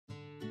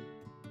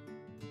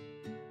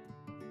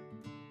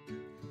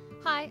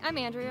Hi, I'm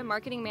Andrea,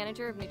 Marketing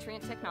Manager of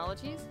Nutrient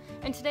Technologies,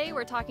 and today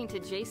we're talking to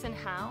Jason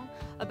Howe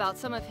about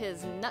some of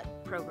his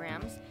nut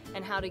programs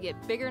and how to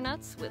get bigger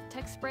nuts with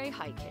Tech Spray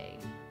High K.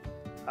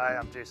 Hi,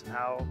 I'm Jason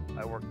Howe.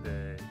 I work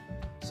in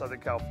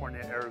Southern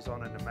California,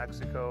 Arizona, New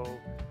Mexico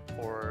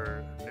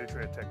for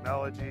Nutrient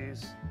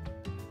Technologies.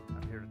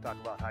 I'm here to talk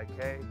about High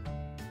K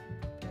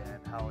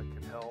and how it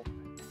can help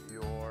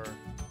your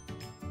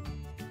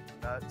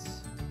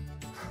nuts.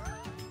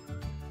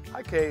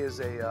 High K is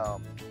a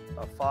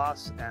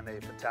phos and a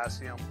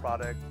potassium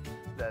product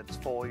that's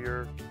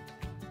foliar.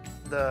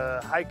 The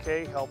High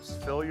K helps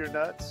fill your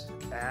nuts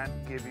and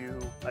give you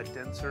a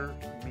denser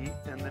meat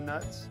in the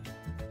nuts,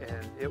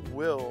 and it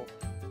will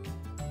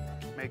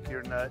make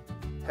your nut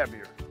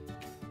heavier.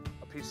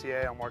 A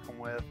PCA I'm working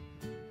with,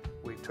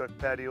 we took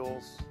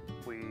petioles,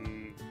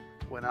 we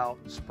went out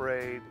and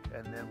sprayed,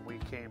 and then we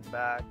came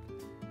back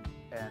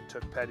and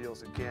took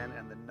petioles again,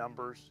 and the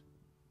numbers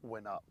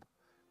went up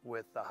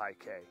with the High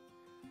K.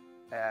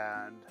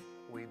 And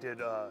we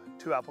did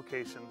 2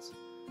 applications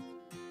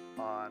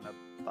on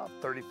about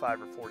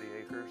 35 or 40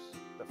 acres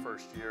the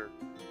first year,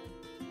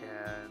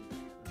 and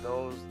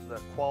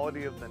the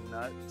quality of the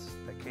nuts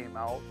that came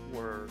out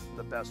were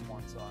the best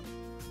ones on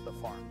the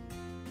farm.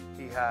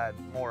 He had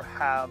more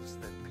halves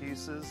than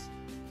pieces,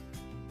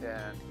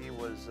 and he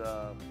was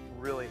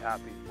really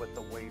happy with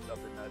the weight of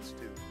the nuts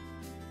too.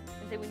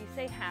 And so when you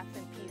say halves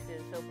and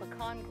pieces, so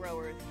pecan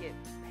growers get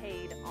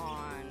paid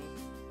on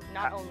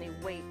not only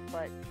weight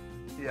but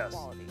yes,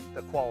 quality.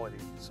 The quality.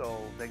 So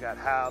they got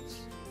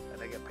halves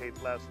and they get paid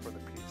less for the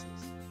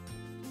pieces.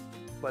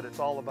 But it's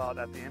all about,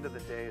 at the end of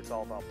the day, it's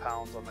all about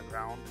pounds on the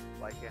ground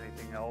like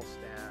anything else,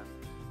 and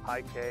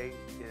High K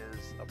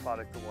is a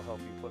product that will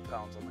help you put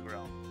pounds on the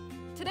ground.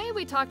 Today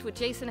we talked with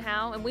Jason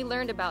Howe and we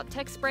learned about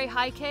Tech Spray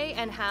High K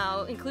and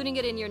how including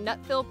it in your nut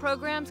fill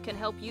programs can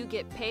help you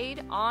get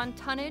paid on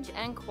tonnage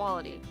and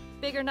quality.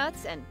 Bigger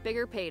nuts and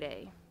bigger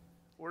payday.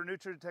 We're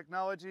Nutrient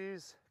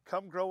Technologies.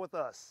 Come grow with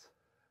us.